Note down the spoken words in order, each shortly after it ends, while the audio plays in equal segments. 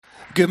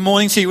Good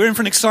morning to you. We're in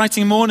for an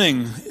exciting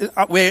morning.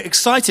 We're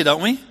excited,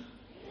 aren't we?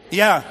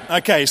 Yeah,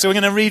 okay. So we're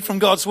going to read from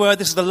God's Word.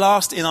 This is the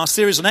last in our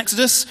series on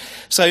Exodus.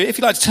 So if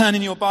you'd like to turn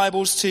in your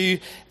Bibles to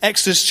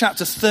Exodus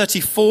chapter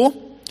 34,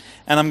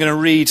 and I'm going to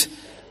read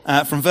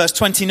from verse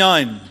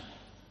 29.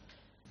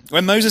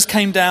 When Moses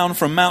came down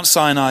from Mount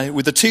Sinai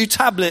with the 2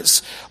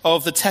 tablets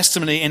of the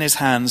testimony in his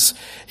hands,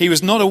 he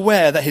was not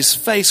aware that his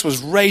face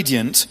was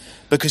radiant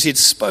because he had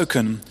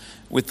spoken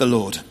with the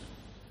Lord.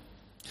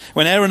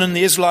 When Aaron and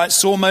the Israelites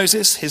saw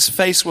Moses, his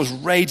face was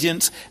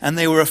radiant, and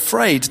they were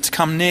afraid to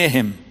come near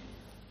him.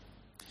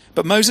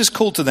 But Moses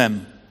called to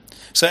them.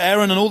 So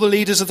Aaron and all the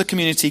leaders of the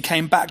community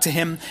came back to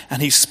him,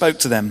 and he spoke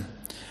to them.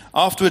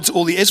 Afterwards,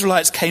 all the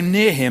Israelites came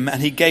near him,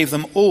 and he gave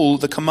them all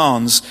the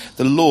commands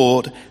the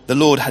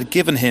Lord had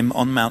given him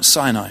on Mount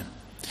Sinai.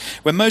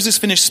 When Moses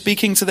finished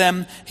speaking to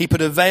them, he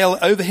put a veil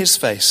over his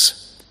face.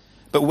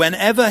 But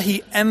whenever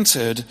he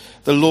entered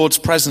the Lord's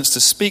presence to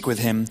speak with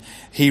him,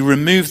 he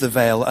removed the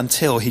veil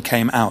until he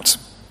came out.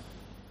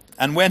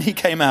 And when he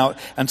came out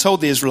and told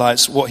the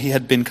Israelites what he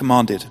had been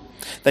commanded,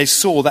 they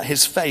saw that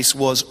his face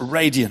was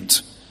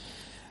radiant.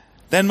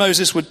 Then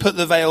Moses would put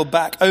the veil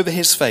back over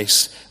his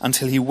face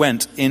until he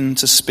went in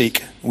to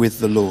speak with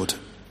the Lord.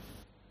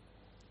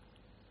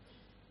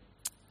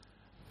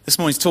 This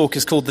morning's talk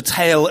is called The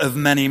Tale of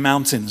Many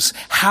Mountains.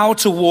 How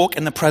to walk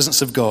in the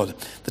presence of God.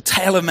 The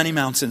Tale of Many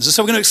Mountains. And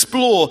so we're going to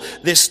explore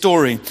this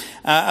story.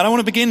 And I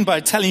want to begin by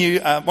telling you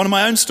one of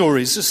my own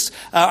stories.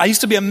 I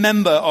used to be a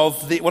member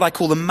of what I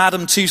call the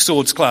Madame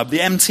Tussauds Club,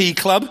 the MT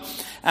Club.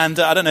 And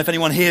I don't know if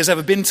anyone here has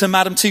ever been to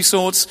Madame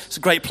Tussauds. It's a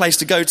great place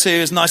to go to.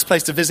 It's a nice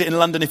place to visit in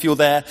London if you're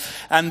there.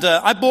 And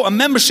I bought a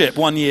membership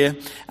one year.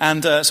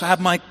 And so I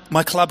had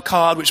my club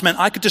card, which meant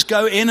I could just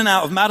go in and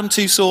out of Madame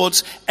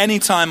Tussauds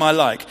anytime I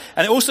like.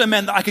 And it also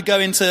meant that I could go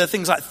into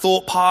things like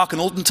Thorpe Park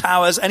and Alton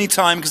Towers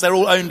anytime because they're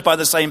all owned by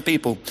the same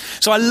people.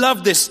 So I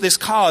loved this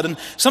card. And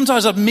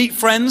sometimes I'd meet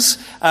friends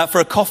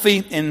for a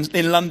coffee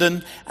in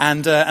London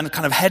and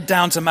kind of head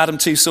down to Madame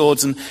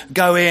Tussauds and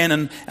go in.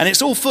 And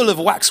it's all full of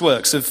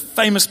waxworks of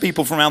famous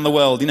people from around the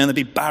world. You know, there'd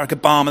be Barack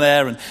Obama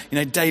there and, you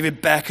know, David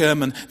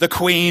Beckham and the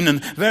Queen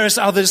and various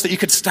others that you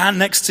could stand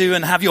next to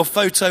and have your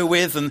photo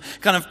with and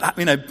kind of,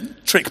 you know,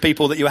 trick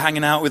people that you were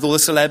hanging out with, all the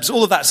celebs,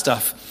 all of that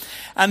stuff.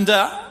 And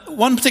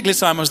one particular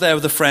time I was there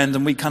with a friend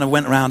and we kind of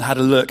went around, had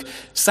a look,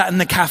 sat in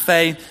the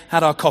cafe,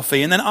 had our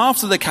coffee. And then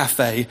after the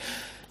cafe,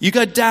 you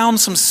go down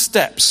some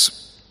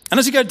steps. And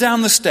as you go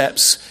down the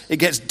steps, it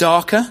gets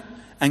darker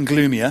and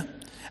gloomier.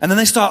 And then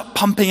they start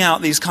pumping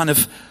out these kind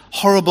of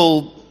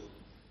horrible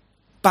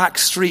back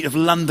street of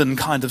London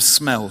kind of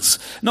smells.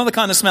 Not the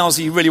kind of smells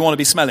you really want to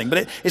be smelling,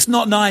 but it's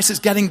not nice, it's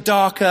getting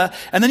darker,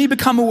 and then you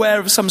become aware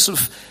of some sort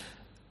of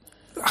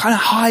kind of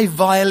high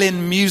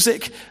violin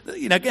music.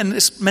 You know, again,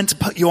 it's meant to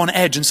put you on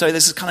edge, and so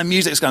this kind of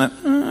music is kind of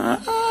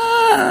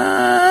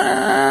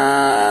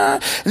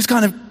it's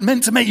kind of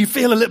meant to make you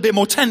feel a little bit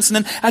more tense.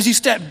 And then as you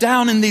step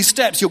down in these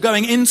steps, you're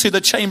going into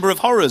the Chamber of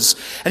Horrors,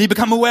 and you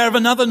become aware of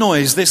another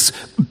noise, this,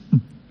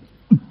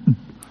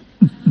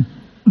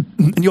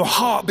 and your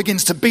heart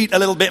begins to beat a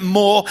little bit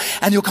more,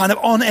 and you're kind of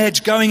on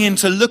edge going in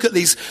to look at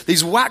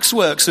these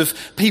waxworks of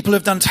people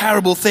who've done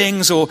terrible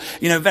things, or,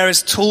 you know,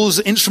 various tools,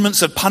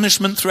 instruments of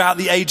punishment throughout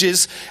the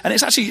ages. And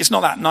it's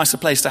not that nice a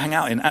place to hang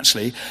out in,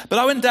 actually. But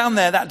I went down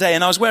there that day,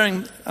 and I was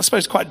wearing, I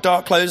suppose, quite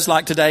dark clothes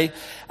like today,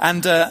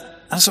 and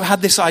so I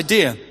had this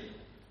idea.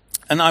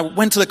 And I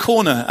went to the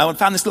corner. I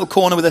found this little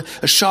corner with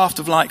a shaft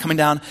of light coming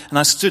down. And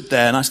I stood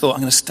there and I thought, I'm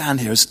going to stand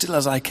here as still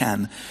as I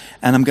can.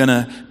 And I'm going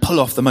to pull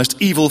off the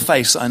most evil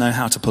face I know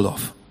how to pull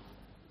off.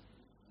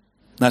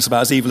 That's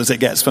about as evil as it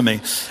gets for me.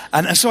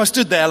 And so I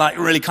stood there, like,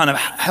 really kind of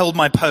held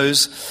my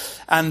pose.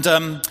 And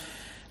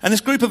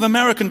this group of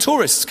American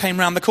tourists came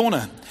round the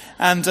corner.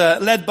 And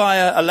led by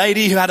a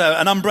lady who had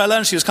an umbrella,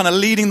 and she was kind of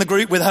leading the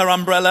group with her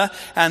umbrella.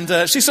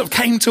 And she sort of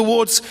came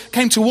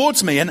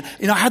towards me. And,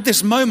 you know, I had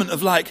this moment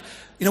of like,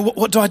 you know,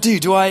 what do I do?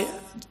 Do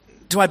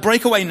I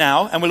break away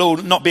now and we'll all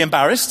not be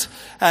embarrassed?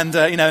 And,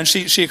 you know, and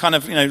she kind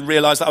of, you know,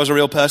 realized that I was a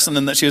real person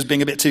and that she was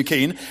being a bit too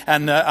keen.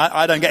 And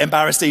I don't get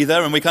embarrassed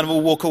either. And we kind of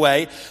all walk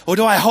away. Or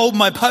do I hold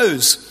my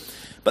pose?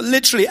 But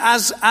literally,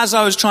 as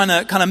I was trying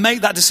to kind of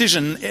make that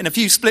decision, in a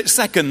few split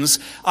seconds,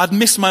 I'd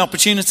missed my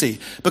opportunity.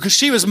 Because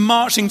she was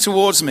marching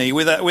towards me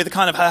with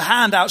kind of her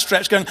hand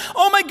outstretched, going,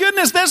 "Oh my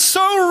goodness, they're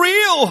so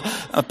real!"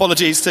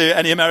 Apologies to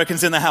any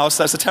Americans in the house,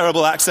 that's a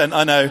terrible accent,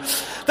 I know.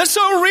 "They're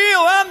so real,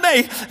 aren't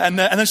they?" And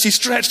then she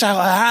stretched out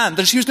her hand,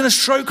 and she was going to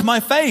stroke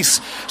my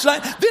face. She's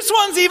like, "This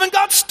one's even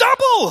got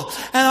stubble!"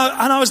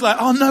 And I was like,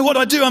 "Oh no, what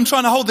do I do? I'm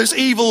trying to hold this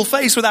evil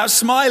face without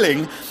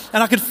smiling."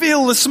 And I could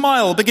feel the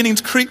smile beginning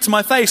to creep to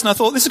my face, and I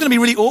thought, this is going to be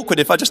really awkward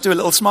if I just do a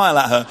little smile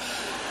at her.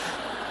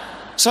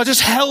 So I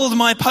just held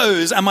my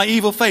pose and my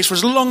evil face for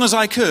as long as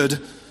I could.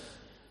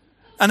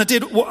 And I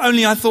did what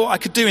only I thought I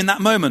could do in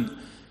that moment.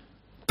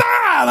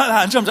 Bam! out like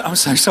that and jumped out. I'm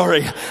so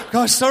sorry.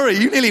 Gosh, sorry,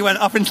 you nearly went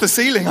up into the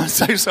ceiling. I'm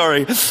so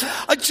sorry.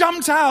 I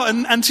jumped out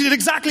and she did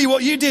exactly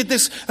what you did.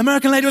 This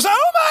American lady was,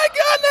 oh my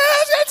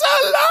goodness, it's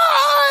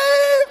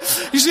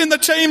alive! You see in the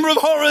Chamber of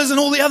Horrors and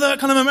all the other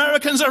kind of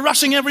Americans are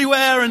rushing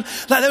everywhere, and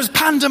like there was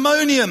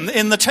pandemonium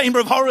in the Chamber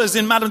of Horrors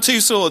in Madame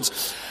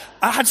Tussauds.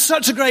 I had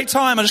such a great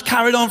time. I just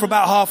carried on for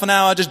about half an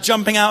hour, just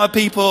jumping out at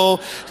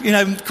people,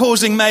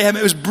 causing mayhem.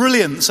 It was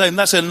brilliant. So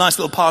that's a nice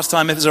little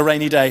pastime if it's a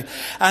rainy day.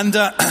 And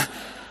I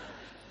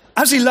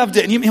absolutely loved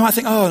it. And you might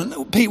think,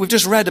 oh, Pete, we've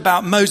just read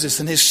about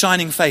Moses and his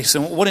shining face.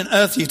 And what on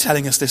earth are you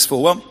telling us this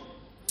for? Well,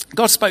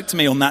 God spoke to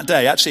me on that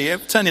day. Actually,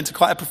 it turned into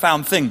quite a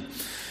profound thing.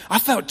 I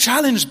felt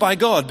challenged by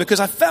God because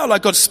I felt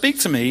like God speak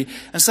to me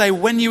and say,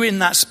 when you're in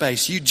that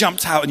space, you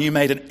jumped out and you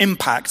made an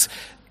impact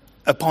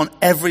upon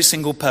every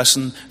single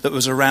person that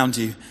was around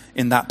you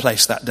in that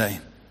place that day.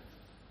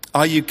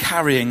 Are you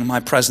carrying my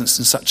presence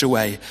in such a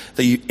way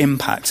that you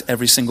impact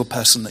every single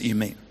person that you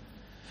meet?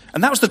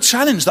 And that was the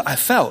challenge that I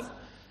felt.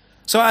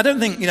 So I don't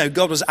think,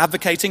 God was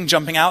advocating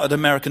jumping out at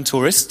American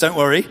tourists. Don't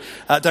worry.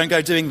 Don't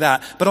go doing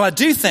that. But what I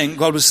do think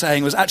God was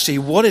saying was actually,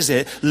 what does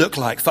it look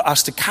like for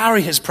us to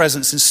carry his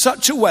presence in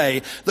such a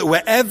way that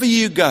wherever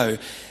you go,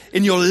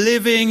 in your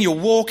living, your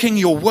walking,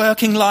 your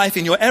working life,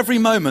 in your every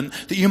moment,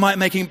 that you might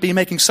be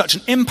making such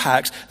an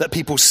impact that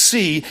people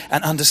see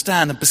and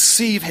understand and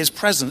perceive his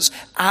presence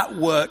at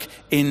work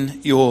in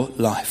your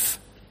life.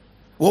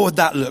 What would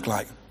that look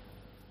like?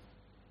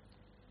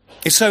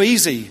 It's so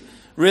easy,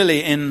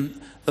 really,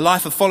 in the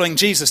life of following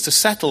Jesus to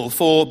settle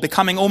for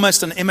becoming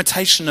almost an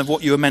imitation of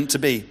what you were meant to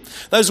be.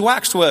 Those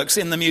waxworks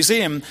in the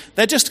museum,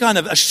 they're just kind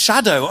of a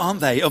shadow, aren't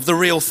they, of the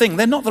real thing.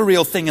 They're not the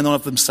real thing in and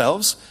of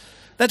themselves.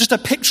 They're just a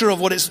picture of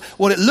what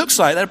it looks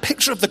like. They're a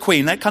picture of the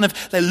Queen.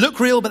 They look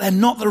real, but they're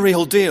not the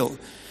real deal.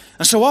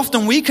 And so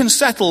often we can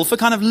settle for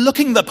kind of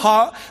looking the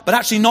part, but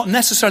actually not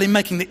necessarily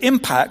making the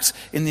impact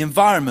in the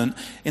environment,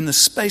 in the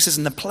spaces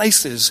and the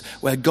places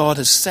where God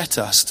has set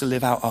us to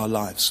live out our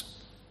lives.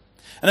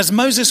 And as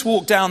Moses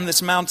walked down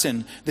this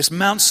mountain, this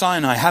Mount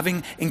Sinai,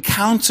 having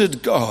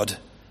encountered God,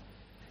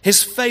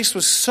 his face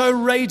was so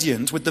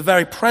radiant with the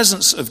very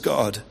presence of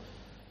God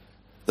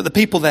that the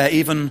people there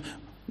even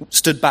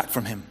stood back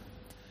from him.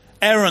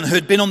 Aaron, who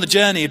had been on the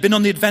journey, had been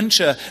on the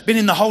adventure, been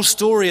in the whole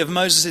story of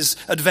Moses'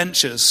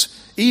 adventures,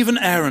 even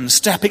Aaron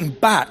stepping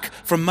back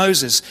from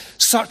Moses,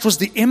 such was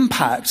the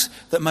impact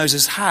that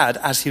Moses had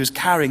as he was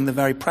carrying the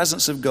very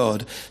presence of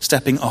God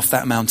stepping off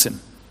that mountain.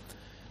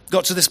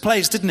 Got to this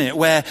place, didn't it,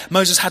 where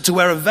Moses had to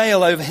wear a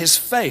veil over his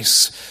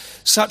face.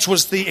 Such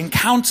was the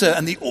encounter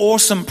and the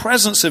awesome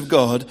presence of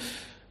God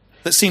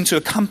that seemed to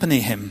accompany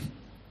him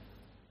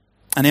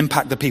and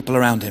impact the people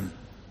around him.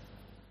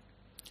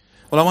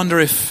 Well, I wonder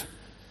if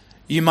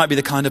you might be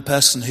the kind of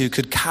person who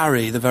could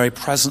carry the very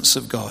presence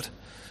of God,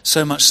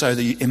 so much so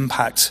that you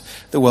impact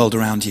the world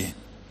around you.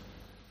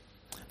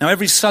 Now,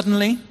 every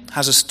suddenly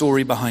has a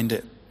story behind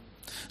it.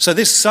 So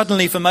this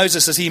suddenly for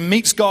Moses, as he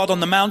meets God on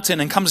the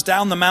mountain and comes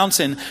down the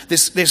mountain,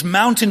 this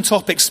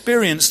mountaintop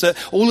experience that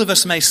all of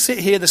us may sit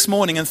here this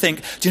morning and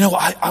think, do you know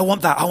what, I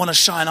want that, I want to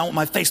shine, I want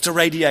my face to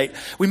radiate.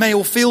 We may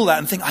all feel that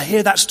and think, I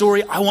hear that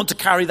story, I want to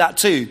carry that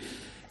too.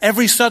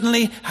 Every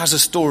suddenly has a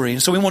story.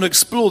 And so we want to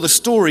explore the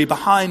story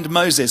behind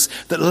Moses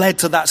that led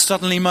to that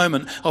suddenly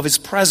moment of his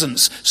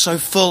presence so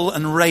full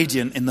and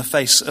radiant in the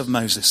face of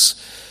Moses.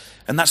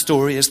 And that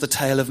story is the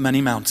tale of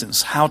many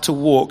mountains, how to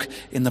walk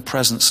in the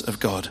presence of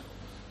God.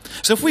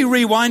 So if we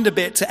rewind a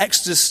bit to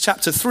Exodus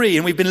chapter 3,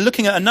 and we've been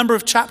looking at a number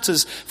of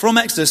chapters from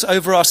Exodus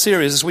over our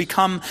series as we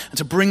come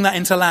to bring that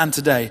into land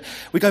today.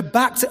 We go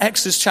back to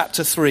Exodus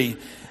chapter 3,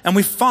 and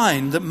we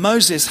find that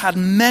Moses had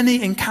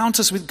many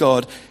encounters with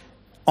God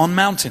on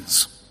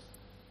mountains.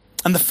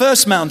 And the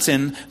first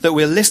mountain that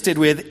we're listed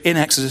with in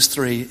Exodus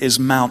 3 is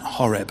Mount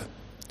Horeb.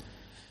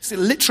 It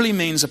literally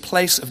means a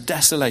place of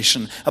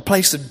desolation, a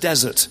place of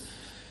desert.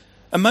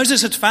 And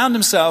Moses had found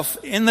himself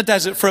in the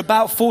desert for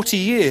about 40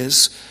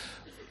 years,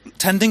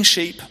 tending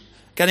sheep,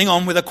 getting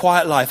on with a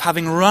quiet life,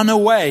 having run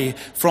away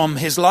from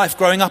his life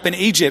growing up in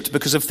Egypt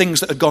because of things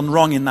that had gone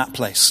wrong in that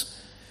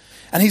place.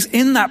 And he's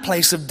in that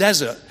place of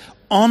desert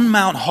on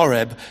Mount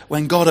Horeb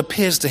when God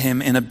appears to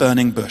him in a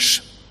burning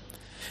bush.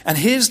 And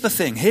here's the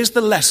thing, here's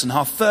the lesson,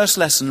 our first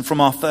lesson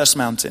from our first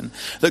mountain,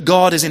 that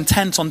God is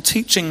intent on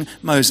teaching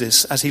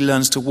Moses as he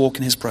learns to walk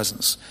in his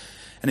presence.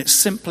 And it's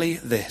simply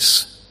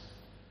this,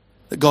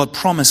 that God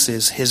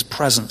promises his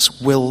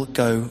presence will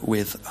go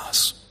with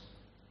us.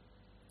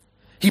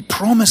 He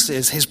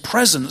promises his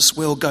presence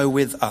will go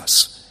with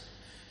us.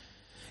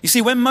 You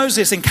see, when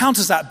Moses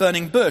encounters that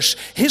burning bush,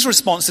 his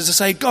response is to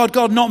say,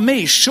 God, not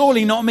me,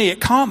 surely not me,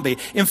 it can't be.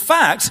 In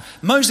fact,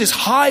 Moses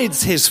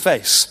hides his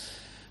face.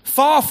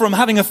 Far from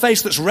having a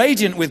face that's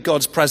radiant with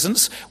God's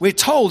presence, we're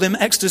told in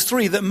Exodus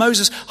 3 that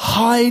Moses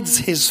hides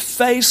his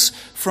face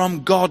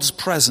from God's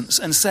presence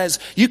and says,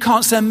 you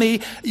can't send me,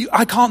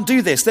 I can't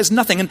do this, there's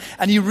nothing.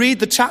 And you read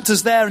the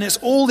chapters there and it's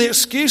all the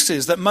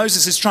excuses that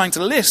Moses is trying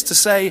to list to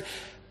say,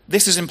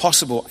 this is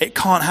impossible, it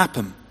can't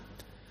happen.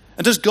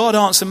 And does God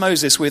answer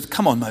Moses with,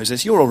 come on,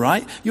 Moses, you're all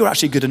right. You're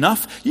actually good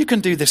enough. You can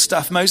do this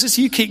stuff, Moses.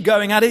 You keep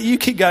going at it. You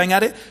keep going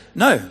at it.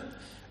 No.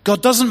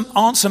 God doesn't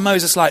answer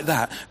Moses like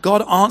that.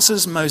 God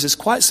answers Moses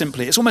quite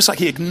simply. It's almost like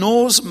he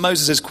ignores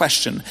Moses'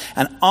 question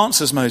and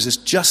answers Moses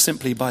just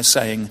simply by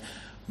saying,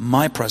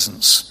 my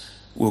presence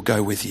will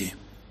go with you.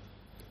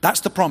 That's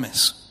the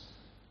promise.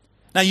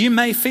 Now, you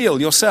may feel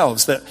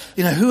yourselves that,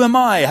 who am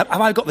I? Have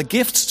I got the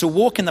gifts to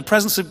walk in the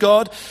presence of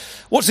God?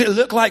 What does it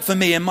look like for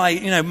me in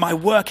my, my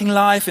working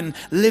life and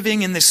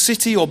living in this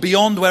city or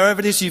beyond, wherever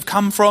it is you've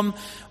come from?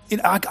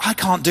 I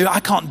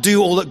can't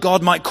do all that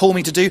God might call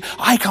me to do.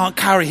 I can't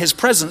carry his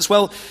presence.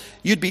 Well,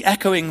 you'd be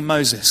echoing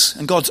Moses.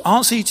 And God's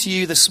answer to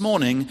you this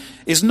morning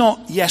is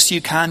not, yes,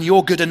 you can,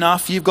 you're good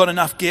enough, you've got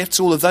enough gifts,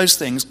 all of those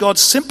things. God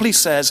simply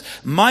says,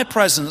 my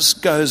presence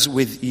goes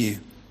with you.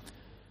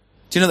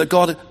 Do you know that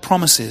God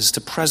promises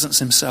to presence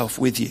himself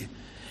with you?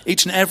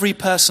 Each and every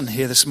person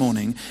here this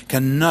morning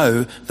can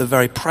know the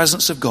very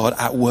presence of God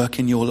at work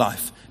in your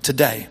life.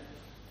 Today,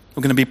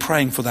 we're going to be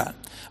praying for that.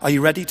 Are you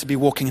ready to be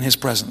walking in his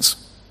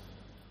presence?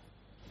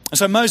 And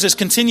so Moses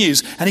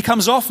continues, and he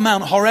comes off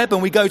Mount Horeb,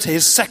 and we go to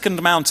his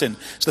second mountain.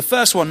 So the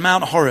first one,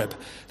 Mount Horeb.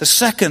 The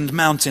second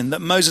mountain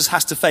that Moses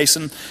has to face.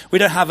 And we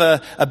don't have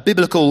a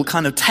biblical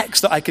kind of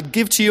text that I could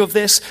give to you of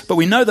this, but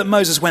we know that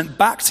Moses went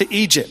back to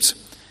Egypt.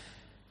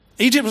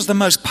 Egypt was the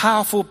most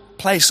powerful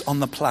place on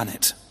the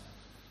planet.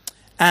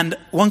 And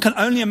one can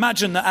only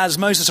imagine that as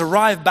Moses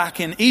arrived back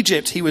in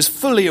Egypt, he was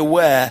fully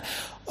aware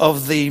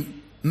of the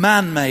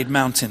man-made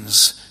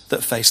mountains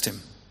that faced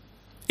him.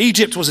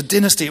 Egypt was a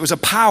dynasty, it was a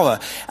power,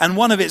 and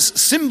one of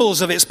its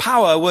symbols of its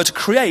power were to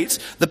create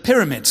the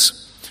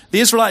pyramids.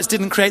 The Israelites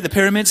didn't create the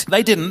pyramids.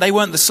 They didn't. They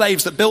weren't the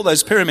slaves that built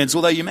those pyramids,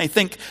 although you may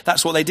think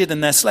that's what they did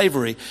in their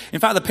slavery. In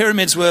fact, the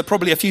pyramids were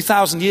probably a few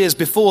thousand years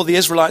before the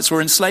Israelites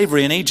were in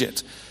slavery in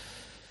Egypt.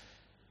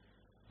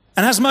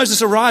 And as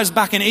Moses arrives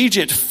back in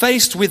Egypt,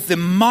 faced with the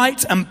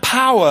might and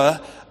power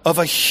of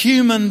a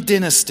human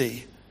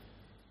dynasty,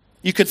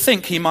 you could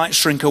think he might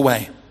shrink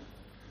away.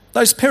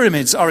 Those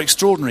pyramids are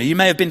extraordinary. You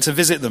may have been to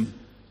visit them.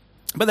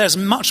 But there's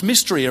much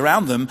mystery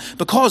around them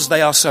because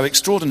they are so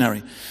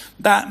extraordinary.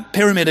 That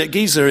pyramid at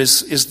Giza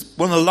is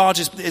one of the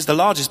largest, is the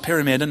largest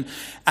pyramid,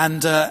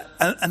 and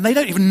they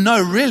don't even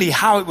know really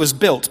how it was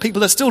built.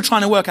 People are still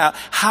trying to work out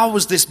how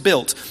was this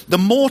built. The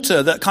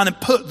mortar that kind of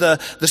put the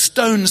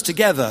stones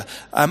together,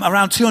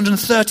 around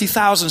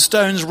 230,000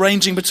 stones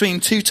ranging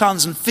between 2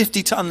 tons and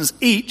 50 tons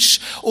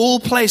each, all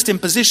placed in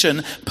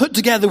position, put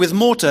together with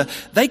mortar.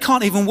 They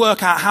can't even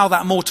work out how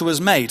that mortar was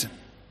made.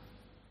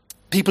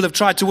 People have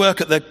tried to work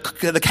at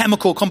the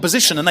chemical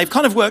composition, and they've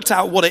kind of worked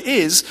out what it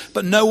is,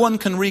 but no one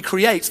can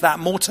recreate that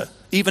mortar,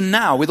 even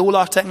now with all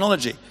our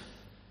technology.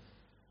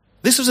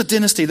 This was a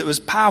dynasty that was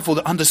powerful,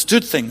 that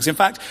understood things. In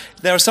fact,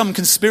 there are some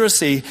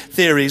conspiracy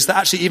theories that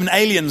actually even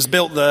aliens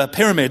built the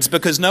pyramids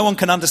because no one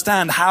can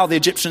understand how the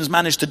Egyptians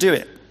managed to do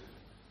it.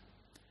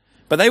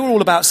 But they were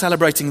all about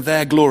celebrating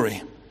their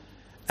glory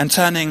and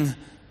turning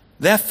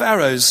their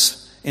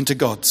pharaohs into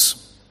gods.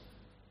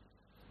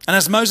 And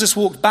as Moses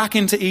walked back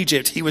into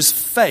Egypt, he was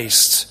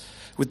faced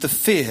with the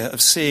fear of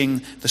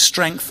seeing the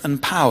strength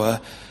and power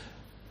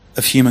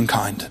of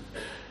humankind.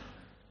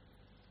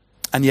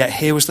 And yet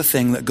here was the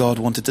thing that God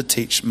wanted to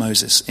teach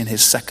Moses in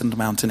his second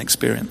mountain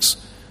experience.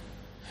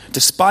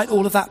 Despite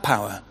all of that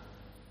power,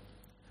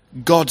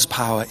 God's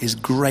power is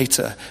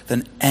greater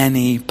than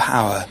any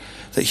power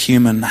that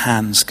human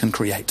hands can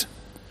create.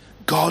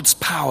 God's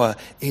power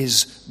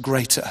is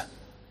greater.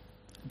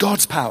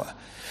 God's power.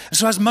 And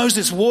so as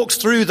Moses walks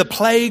through the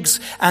plagues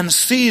and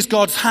sees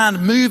God's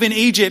hand move in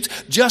Egypt,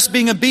 just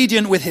being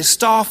obedient with his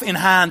staff in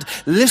hand,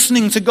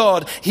 listening to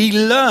God, he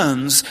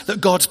learns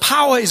that God's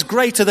power is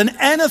greater than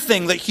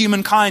anything that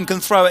humankind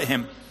can throw at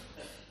him.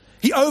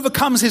 He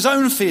overcomes his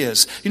own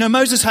fears.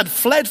 Moses had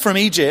fled from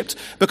Egypt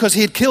because he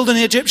had killed an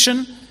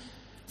Egyptian.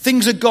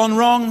 Things had gone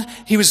wrong.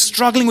 He was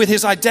struggling with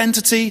his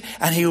identity,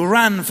 and he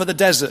ran for the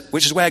desert,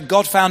 which is where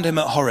God found him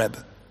at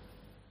Horeb.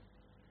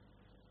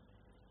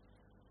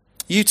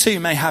 You too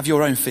may have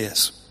your own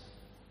fears.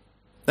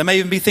 There may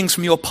even be things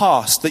from your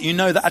past that you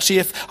know that actually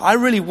if I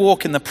really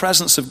walk in the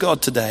presence of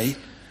God today,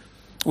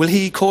 will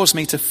he cause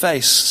me to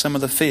face some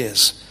of the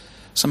fears,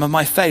 some of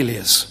my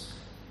failures?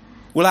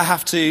 Will I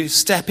have to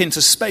step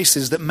into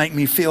spaces that make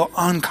me feel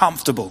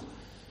uncomfortable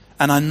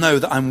and I know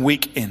that I'm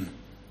weak in?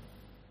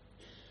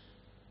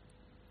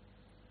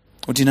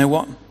 Well, do you know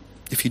what?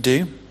 If you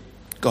do,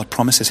 God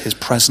promises his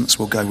presence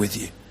will go with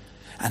you.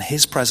 And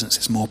his presence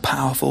is more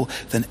powerful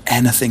than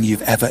anything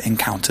you've ever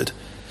encountered.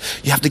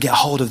 You have to get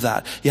hold of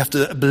that. You have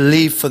to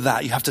believe for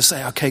that. You have to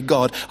say, okay,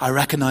 God, I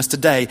recognize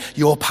today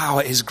your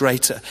power is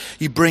greater.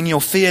 You bring your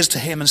fears to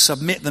him and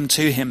submit them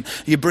to him.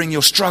 You bring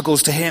your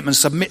struggles to him and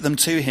submit them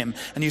to him.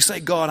 And you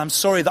say, God, I'm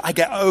sorry that I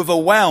get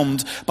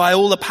overwhelmed by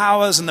all the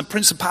powers and the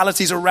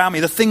principalities around me,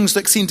 the things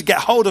that seem to get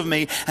hold of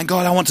me. And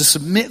God, I want to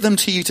submit them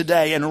to you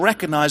today and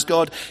recognize,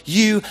 God,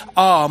 you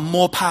are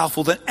more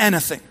powerful than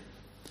anything.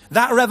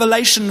 That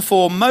revelation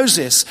for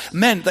Moses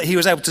meant that he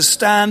was able to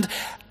stand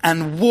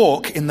and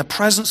walk in the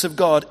presence of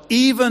God,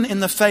 even in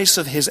the face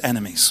of his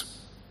enemies.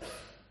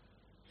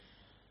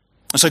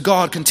 So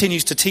God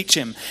continues to teach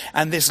him,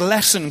 and this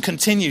lesson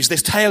continues,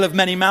 this tale of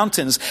many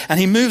mountains, and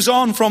he moves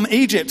on from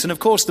Egypt. And of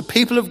course, the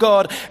people of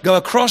God go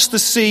across the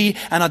sea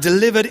and are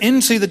delivered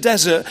into the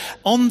desert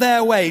on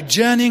their way,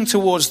 journeying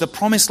towards the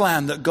promised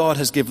land that God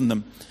has given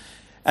them.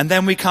 And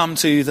then we come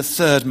to the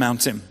third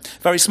mountain.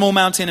 Very small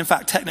mountain, in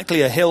fact,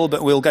 technically a hill,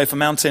 but we'll go for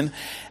mountain.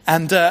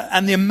 And the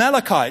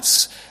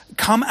Amalekites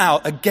come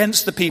out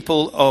against the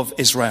people of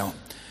Israel.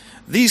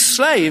 These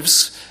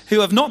slaves,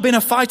 who have not been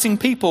a fighting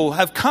people,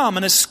 have come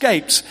and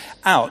escaped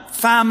out.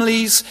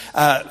 Families,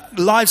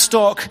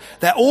 livestock,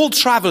 they're all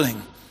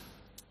traveling.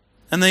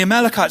 And the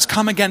Amalekites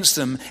come against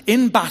them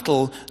in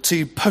battle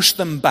to push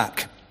them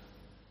back.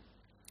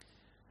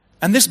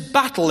 And this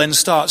battle then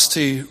starts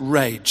to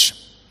rage.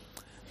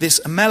 This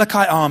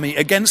Amalekite army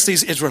against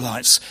these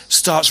Israelites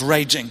starts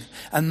raging.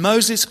 And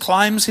Moses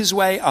climbs his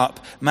way up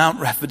Mount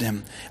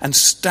Rephidim and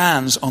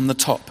stands on the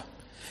top.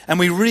 And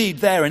we read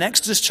there in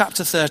Exodus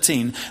chapter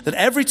 13 that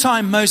every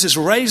time Moses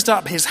raised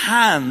up his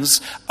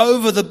hands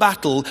over the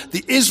battle,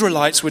 the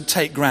Israelites would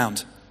take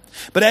ground.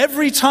 But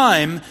every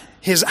time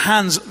his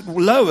hands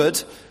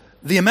lowered,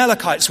 the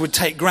Amalekites would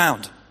take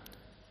ground.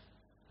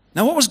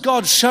 Now, what was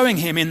God showing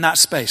him in that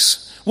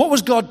space? What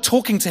was God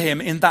talking to him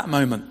in that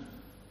moment?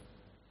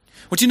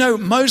 Well, do you know,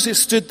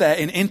 Moses stood there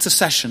in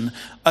intercession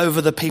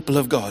over the people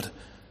of God.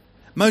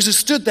 Moses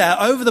stood there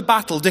over the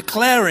battle,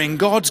 declaring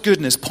God's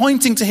goodness,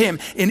 pointing to him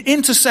in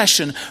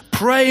intercession,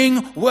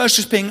 praying,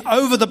 worshiping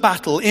over the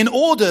battle in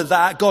order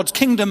that God's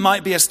kingdom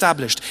might be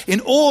established,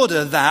 in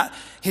order that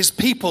his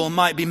people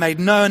might be made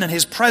known and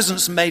his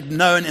presence made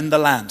known in the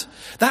land.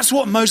 That's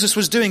what Moses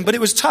was doing, but it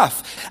was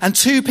tough. And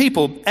two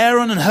people,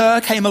 Aaron and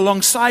Hur, came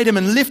alongside him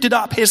and lifted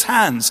up his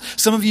hands.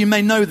 Some of you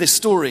may know this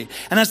story.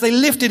 And as they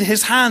lifted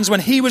his hands when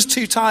he was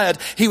too tired,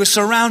 he was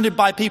surrounded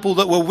by people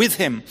that were with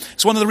him.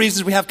 It's one of the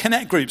reasons we have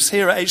connect groups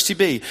here at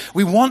HTB.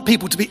 We want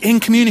people to be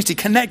in community,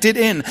 connected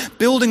in,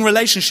 building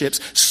relationships,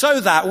 so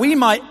that we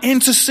might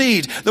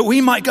intercede, that we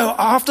might go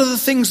after the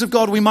things of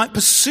God, we might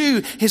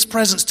pursue his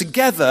presence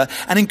together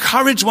and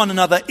encourage one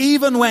another,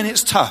 even when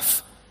it's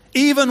tough,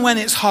 even when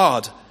it's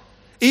hard,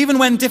 even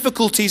when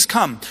difficulties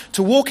come.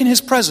 To walk in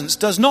his presence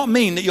does not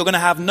mean that you're going to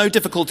have no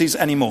difficulties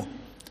anymore.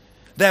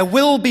 There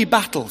will be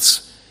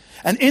battles.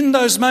 And in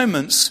those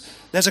moments,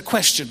 there's a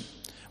question.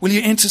 Will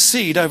you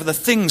intercede over the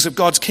things of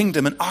God's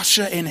kingdom and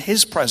usher in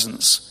his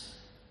presence?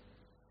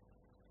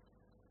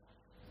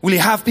 Will you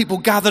have people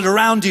gathered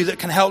around you that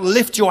can help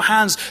lift your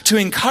hands to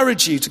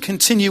encourage you to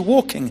continue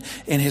walking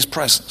in his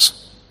presence?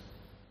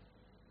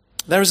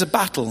 There is a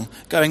battle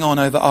going on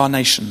over our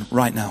nation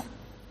right now.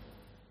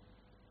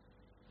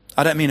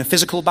 I don't mean a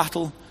physical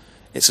battle,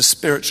 it's a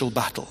spiritual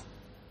battle.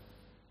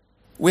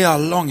 We are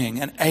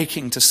longing and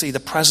aching to see the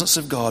presence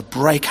of God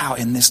break out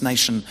in this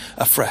nation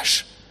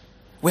afresh.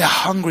 We are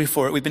hungry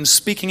for it. We've been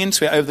speaking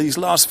into it over these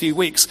last few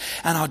weeks,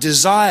 and our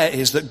desire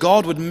is that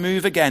God would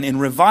move again in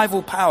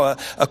revival power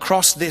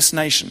across this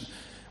nation.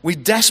 We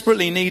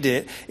desperately need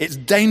it. It's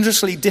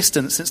dangerously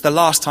distant since the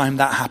last time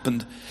that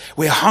happened.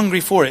 We're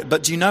hungry for it,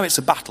 but do you know it's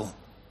a battle?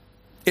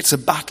 It's a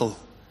battle.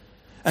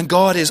 And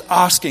God is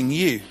asking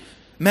you,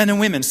 men and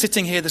women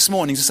sitting here this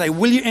morning, to say,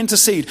 will you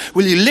intercede?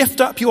 Will you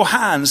lift up your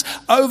hands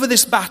over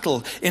this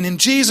battle and in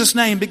Jesus'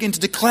 name begin to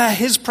declare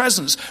his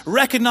presence,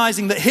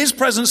 recognizing that his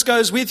presence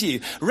goes with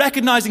you,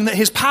 recognizing that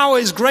his power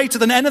is greater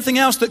than anything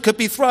else that could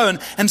be thrown,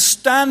 and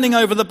standing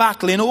over the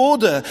battle in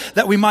order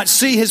that we might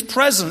see his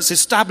presence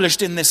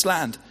established in this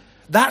land.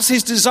 That's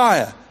his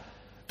desire.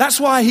 That's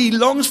why he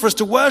longs for us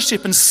to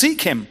worship and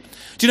seek him.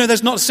 Do you know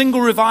there's not a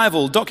single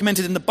revival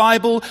documented in the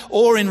Bible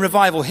or in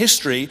revival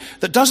history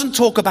that doesn't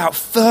talk about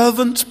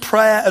fervent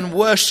prayer and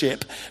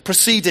worship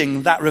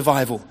preceding that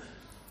revival,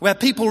 where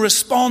people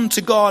respond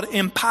to God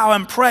in power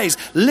and praise,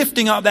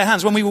 lifting up their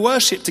hands. When we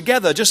worship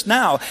together just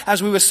now,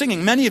 as we were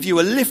singing, many of you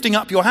were lifting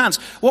up your hands.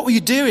 What were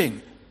you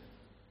doing?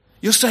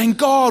 You're saying,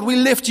 God, we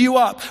lift you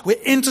up.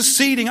 We're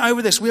interceding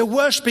over this. We're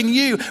worshiping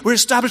you. We're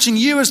establishing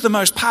you as the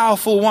most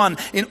powerful one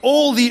in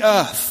all the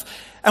earth.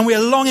 And we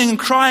are longing and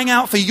crying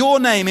out for your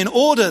name in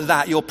order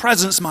that your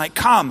presence might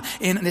come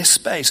in this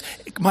space,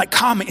 it might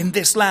come in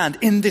this land,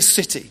 in this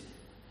city.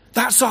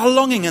 That's our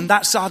longing and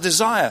that's our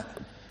desire.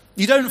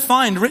 You don't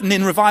find written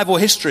in revival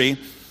history,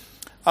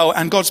 oh,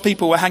 and God's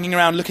people were hanging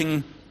around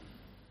looking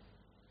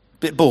a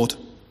bit bored.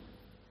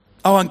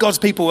 Oh, and God's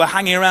people were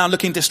hanging around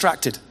looking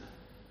distracted.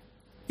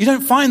 You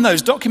don't find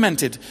those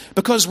documented,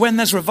 because when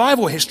there's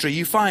revival history,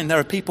 you find there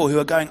are people who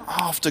are going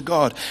after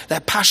God. They're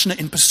passionate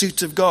in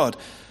pursuit of God.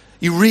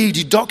 You read,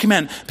 you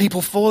document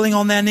people falling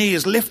on their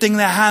knees, lifting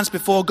their hands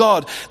before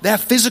God, their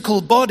physical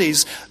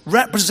bodies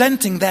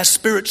representing their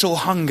spiritual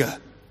hunger.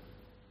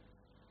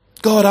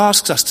 God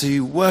asks us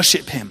to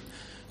worship him,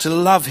 to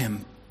love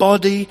him,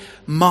 body,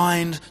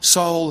 mind,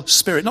 soul,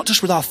 spirit, not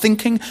just with our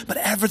thinking, but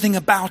everything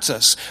about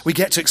us. We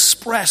get to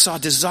express our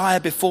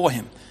desire before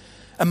him.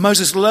 And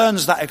Moses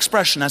learns that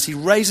expression as he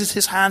raises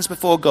his hands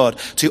before God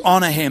to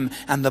honor him,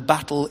 and the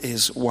battle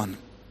is won.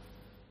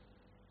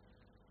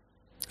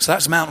 So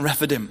that's Mount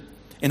Rephidim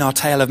in our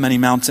tale of many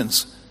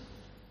mountains.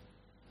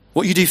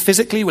 What you do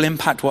physically will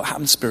impact what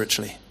happens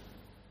spiritually.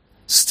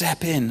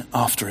 Step in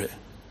after it.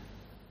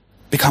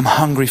 Become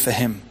hungry for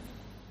him.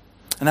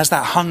 And as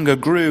that hunger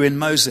grew in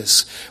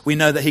Moses, we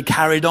know that he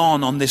carried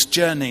on this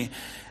journey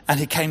and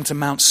he came to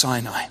Mount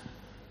Sinai.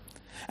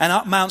 And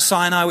up Mount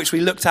Sinai, which we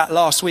looked at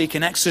last week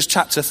in Exodus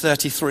chapter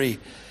 33,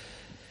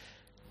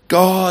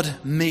 God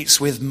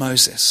meets with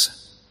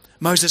Moses.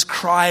 Moses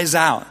cries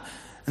out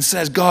and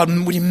says, God,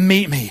 will you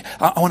meet me?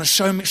 I want to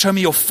show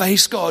me your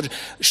face, God.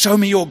 Show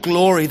me your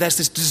glory. There's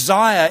this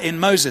desire in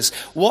Moses.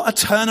 What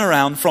a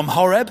turnaround from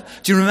Horeb.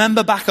 Do you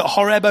remember back at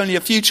Horeb only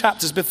a few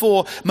chapters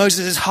before,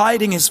 Moses is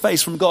hiding his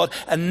face from God.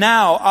 And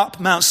now up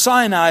Mount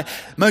Sinai,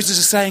 Moses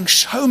is saying,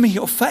 show me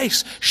your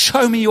face.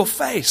 Show me your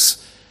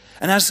face.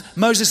 And as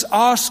Moses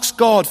asks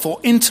God for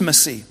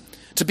intimacy,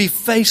 to be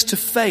face to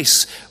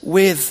face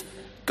with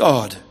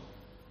God,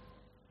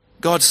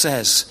 God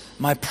says,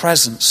 my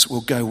presence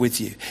will go with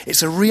you.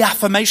 It's a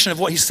reaffirmation of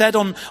what he said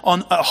on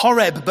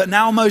Horeb, but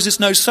now Moses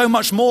knows so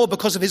much more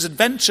because of his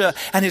adventure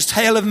and his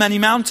tale of many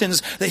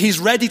mountains that he's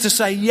ready to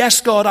say,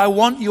 yes, God, I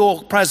want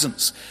your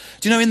presence.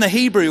 Do you know in the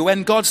Hebrew,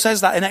 when God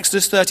says that in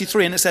Exodus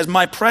 33 and it says,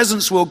 my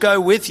presence will go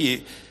with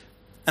you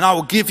and I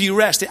will give you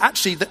rest.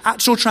 The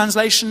actual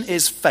translation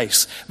is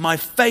face. My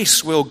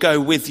face will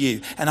go with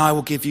you and I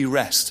will give you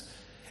rest.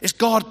 It's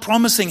God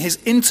promising his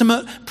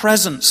intimate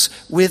presence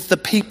with the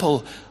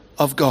people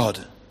of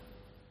God.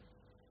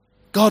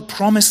 God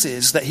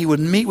promises that he would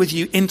meet with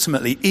you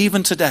intimately,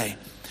 even today.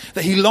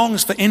 That he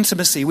longs for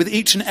intimacy with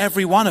each and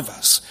every one of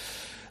us.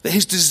 That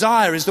his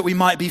desire is that we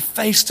might be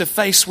face to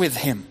face with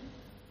him.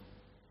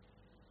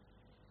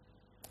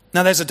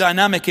 Now there's a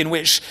dynamic in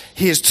which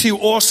he is too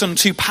awesome,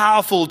 too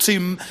powerful,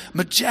 too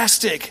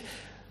majestic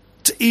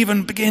to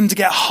even begin to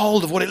get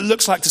hold of what it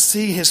looks like to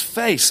see his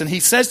face. And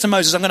he says to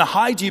Moses, I'm going to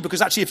hide you because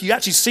actually if you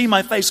actually see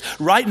my face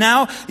right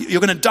now,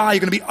 you're going to die. You're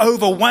going to be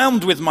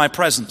overwhelmed with my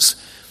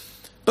presence.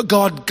 But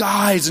God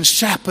guides and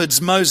shepherds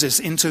Moses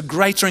into a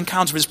greater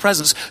encounter of his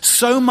presence,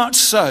 so much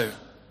so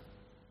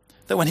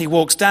that when he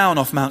walks down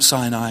off Mount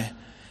Sinai,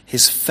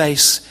 his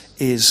face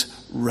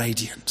is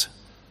radiant.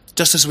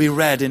 Just as we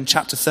read in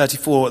chapter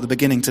 34 at the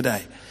beginning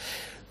today.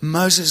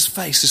 Moses'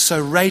 face is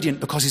so radiant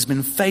because he's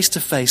been face to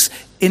face,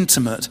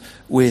 intimate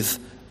with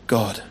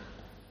God.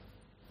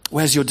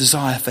 Where's your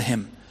desire for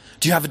him?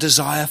 Do you have a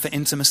desire for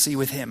intimacy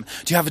with him?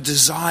 Do you have a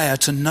desire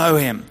to know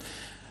him?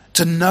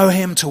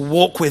 To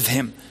walk with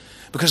him?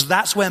 Because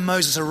that's where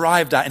Moses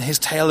arrived at in his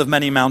tale of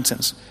many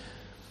mountains.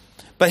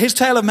 But his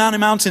tale of many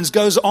mountains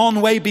goes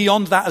on way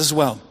beyond that as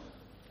well.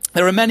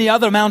 There are many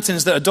other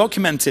mountains that are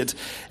documented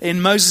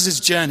in Moses'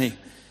 journey.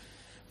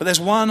 But there's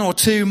one or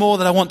two more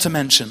that I want to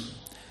mention.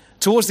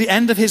 Towards the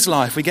end of his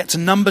life, we get to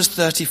Numbers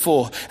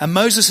 34. And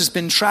Moses has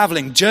been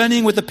traveling,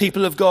 journeying with the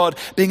people of God,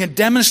 being a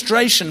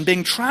demonstration,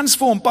 being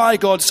transformed by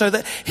God so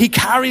that he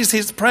carries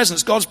his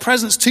presence, God's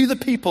presence to the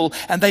people,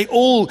 and they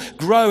all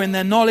grow in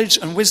their knowledge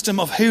and wisdom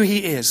of who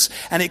he is.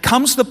 And it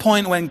comes to the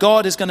point when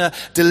God is going to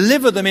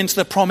deliver them into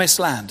the promised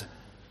land.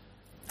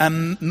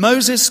 And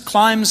Moses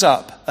climbs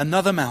up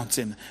another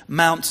mountain,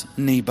 Mount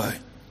Nebo.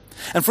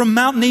 And from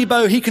Mount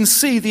Nebo, he can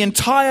see the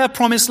entire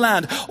promised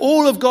land,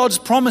 all of God's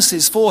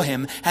promises for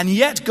him. And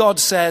yet God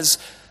says,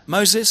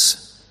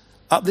 Moses,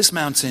 up this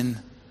mountain,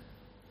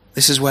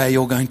 this is where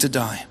you're going to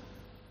die.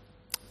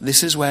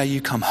 This is where you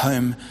come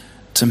home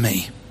to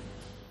me.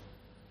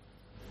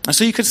 And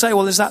so you could say,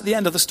 well, is that the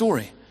end of the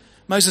story?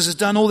 Moses has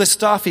done all this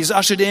stuff. He's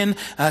ushered in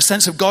a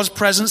sense of God's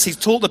presence. He's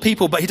taught the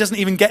people, but he doesn't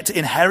even get to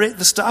inherit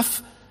the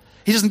stuff.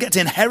 He doesn't get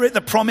to inherit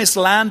the promised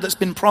land that's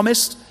been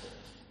promised.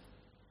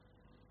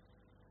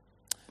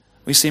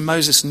 We see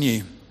Moses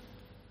knew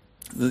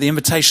that the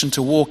invitation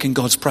to walk in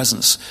God's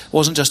presence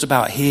wasn't just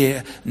about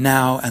here,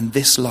 now, and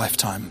this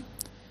lifetime.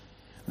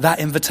 That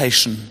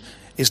invitation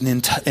is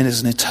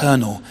an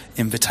eternal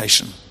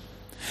invitation.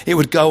 It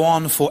would go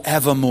on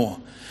forevermore.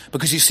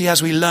 Because you see,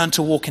 as we learn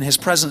to walk in his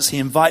presence, he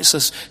invites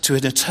us to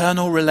an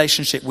eternal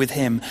relationship with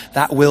him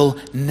that will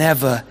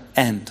never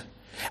end.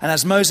 And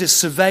as Moses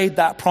surveyed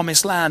that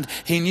promised land,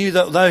 he knew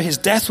that though his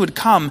death would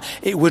come,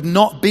 it would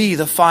not be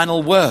the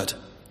final word.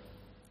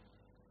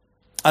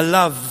 I'm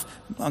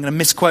going to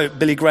misquote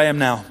Billy Graham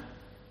now,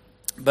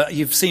 but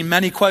you've seen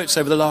many quotes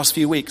over the last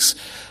few weeks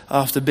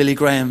after Billy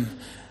Graham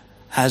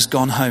has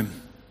gone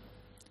home.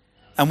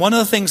 And one of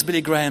the things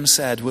Billy Graham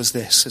said was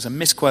this, is a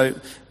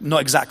misquote, not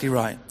exactly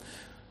right.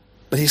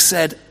 But he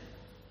said,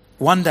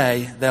 one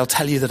day they'll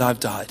tell you that I've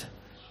died.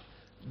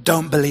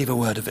 Don't believe a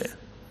word of it.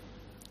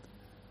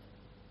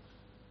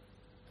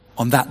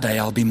 On that day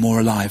I'll be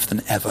more alive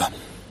than ever.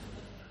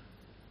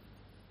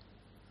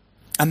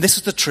 And this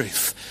is the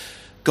truth.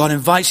 God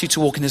invites you to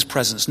walk in his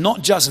presence,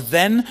 not just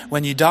then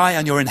when you die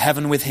and you're in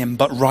heaven with him,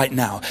 but right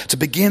now. To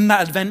begin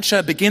that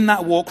adventure, begin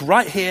that walk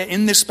right here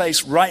in this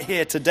space, right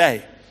here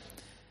today.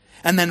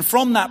 And then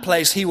from that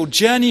place, he will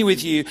journey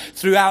with you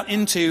throughout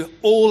into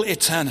all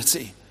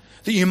eternity,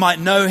 that you might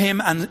know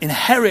him and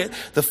inherit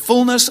the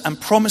fullness and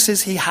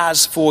promises he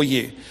has for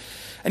you.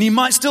 And you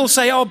might still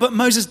say, oh, but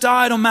Moses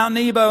died on Mount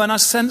Nebo, and I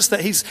sense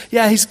that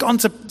he's gone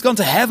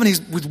to heaven,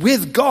 he's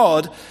with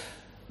God.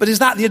 But is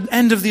that the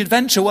end of the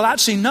adventure? Well,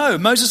 actually, no.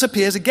 Moses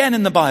appears again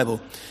in the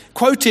Bible,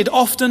 quoted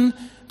often.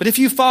 But if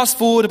you fast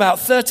forward about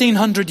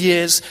 1,300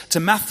 years to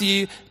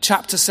Matthew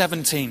chapter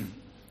 17,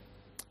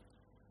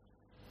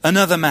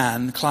 another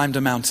man climbed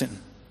a mountain.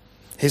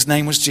 His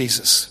name was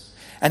Jesus.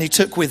 And he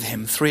took with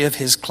him 3 of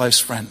his close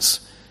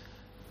friends,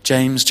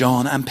 James,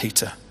 John, and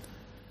Peter.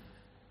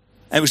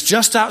 And it was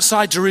just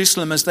outside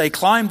Jerusalem as they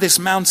climbed this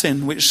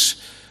mountain, which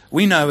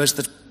we know as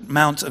the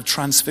Mount of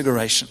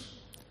Transfiguration.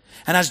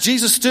 And as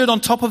Jesus stood on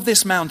top of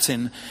this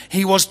mountain,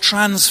 he was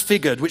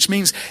transfigured, which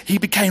means he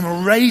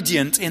became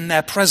radiant in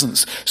their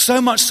presence.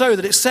 So much so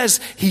that it says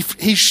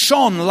he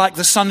shone like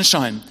the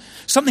sunshine.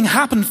 Something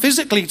happened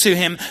physically to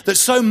him that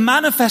so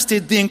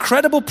manifested the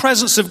incredible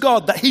presence of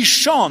God that he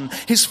shone.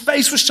 His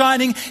face was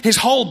shining, his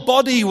whole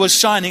body was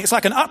shining. It's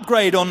like an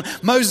upgrade on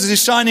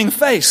Moses' shining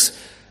face.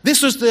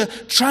 This was the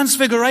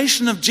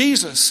transfiguration of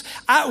Jesus,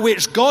 at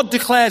which God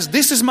declares,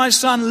 "This is my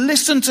son,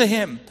 listen to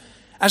him."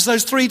 As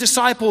those 3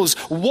 disciples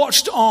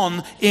watched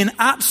on in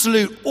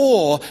absolute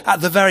awe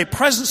at the very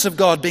presence of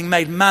God being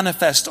made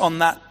manifest on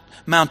that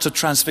Mount of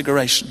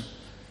Transfiguration.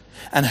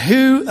 And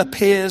who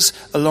appears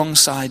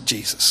alongside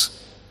Jesus?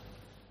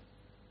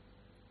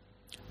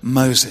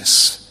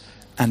 Moses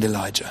and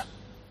Elijah.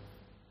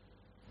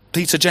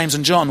 Peter, James,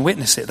 and John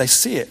witness it. They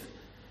see it.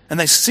 And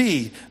they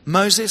see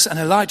Moses and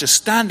Elijah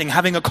standing,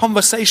 having a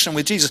conversation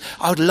with Jesus.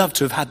 I would love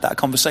to have had that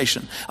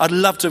conversation. I'd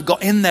love to have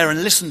got in there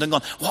and listened and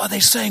gone, what are they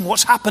saying?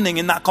 What's happening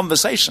in that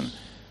conversation?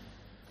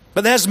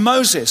 But there's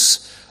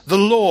Moses, the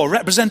law,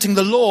 representing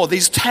the law,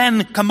 these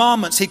 10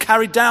 commandments he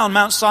carried down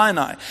Mount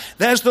Sinai.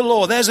 There's the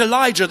law. There's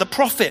Elijah, the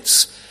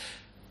prophets,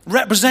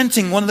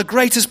 representing one of the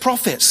greatest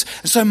prophets.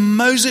 And so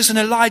Moses and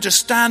Elijah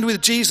stand with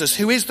Jesus,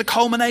 who is the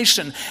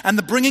culmination and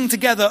the bringing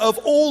together of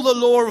all the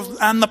law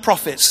and the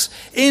prophets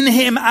in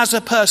him as a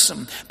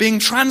person, being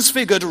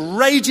transfigured,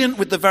 radiant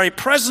with the very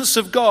presence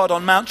of God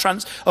on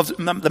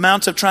the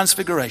Mount of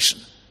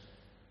Transfiguration.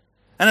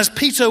 And as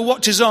Peter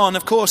watches on,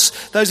 of course,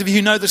 those of you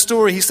who know the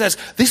story, he says,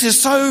 this is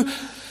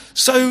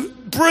so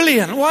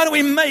brilliant. Why don't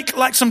we make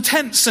like some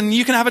tents, and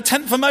you can have a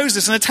tent for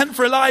Moses and a tent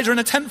for Elijah and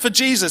a tent for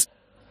Jesus.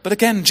 But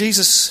again,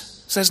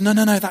 Jesus says, no,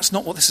 that's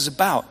not what this is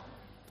about.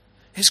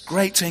 It's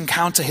great to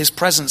encounter his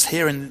presence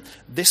here in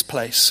this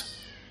place.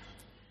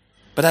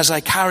 But as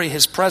I carry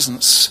his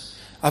presence,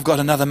 I've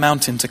got another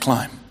mountain to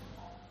climb.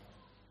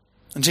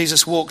 And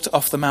Jesus walked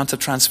off the Mount of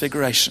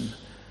Transfiguration.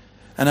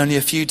 And only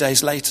a few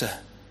days later,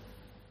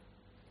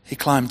 he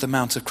climbed the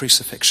Mount of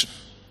Crucifixion.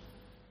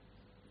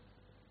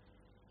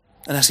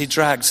 And as he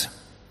dragged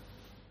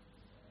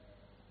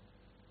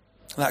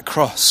that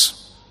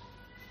cross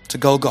to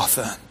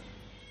Golgotha,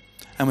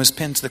 and was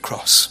pinned to the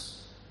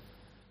cross,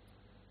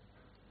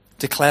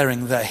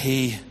 declaring that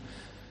he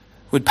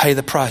would pay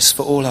the price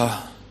for all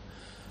our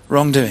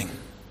wrongdoing,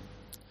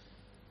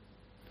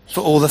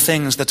 for all the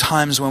things, the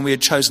times when we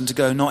had chosen to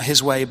go not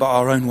his way but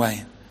our own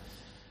way,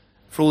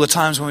 for all the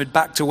times when we'd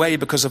backed away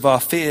because of our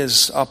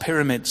fears, our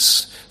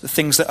pyramids, the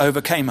things that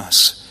overcame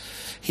us.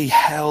 He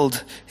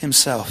held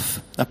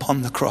himself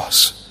upon the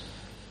cross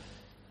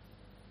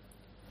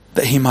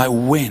that he might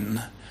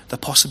win the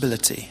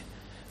possibility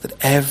that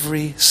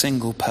every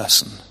single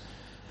person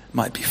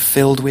might be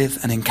filled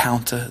with and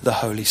encounter the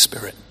Holy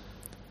Spirit.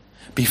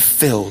 Be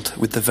filled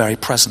with the very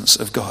presence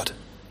of God.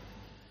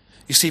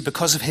 You see,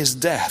 because of his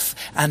death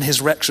and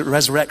his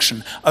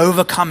resurrection,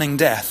 overcoming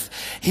death,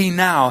 he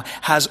now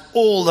has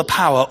all the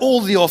power, all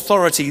the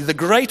authority, the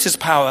greatest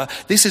power.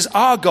 This is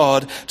our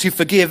God to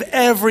forgive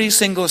every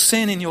single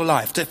sin in your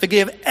life, to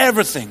forgive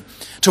everything,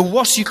 to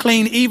wash you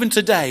clean even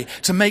today,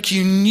 to make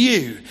you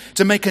new,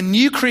 to make a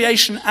new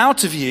creation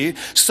out of you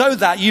so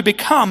that you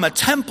become a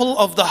temple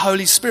of the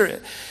Holy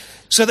Spirit.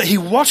 So that he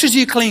washes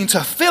you clean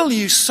to fill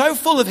you so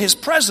full of his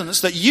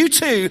presence that you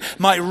too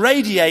might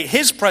radiate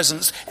his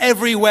presence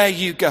everywhere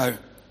you go.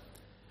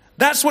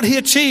 That's what he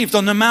achieved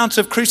on the Mount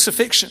of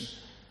Crucifixion.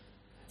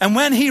 And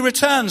when he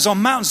returns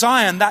on Mount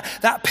Zion,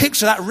 that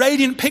picture, that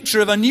radiant picture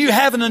of a new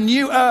heaven and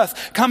new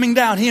earth coming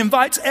down, he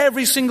invites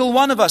every single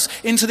one of us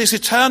into this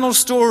eternal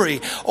story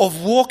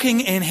of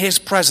walking in his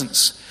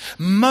presence.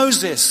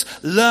 Moses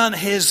learned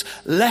his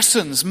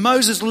lessons.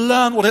 Moses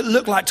learned what it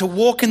looked like to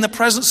walk in the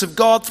presence of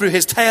God through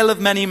his tale of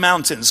many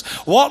mountains.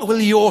 What will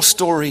your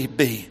story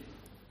be?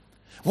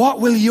 What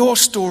will your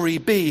story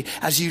be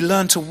as you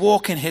learn to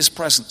walk in his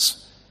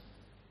presence?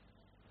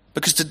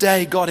 Because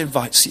today God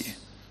invites you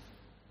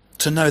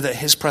to know that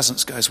his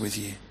presence goes with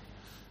you.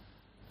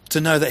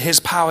 To know that his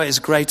power is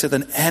greater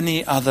than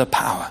any other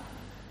power.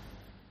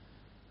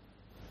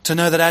 To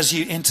know that as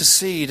you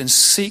intercede and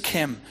seek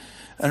him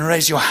and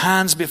raise your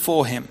hands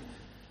before him,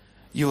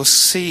 you will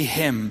see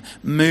him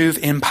move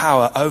in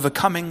power,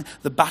 overcoming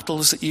the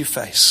battles that you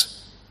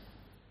face.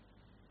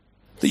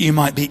 That you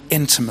might be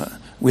intimate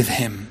with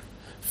him,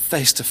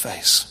 face to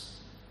face.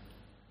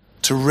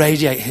 To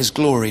radiate his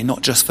glory,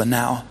 not just for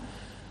now,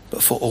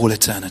 but for all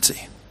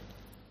eternity.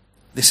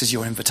 This is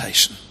your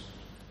invitation.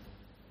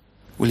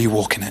 Will you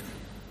walk in it?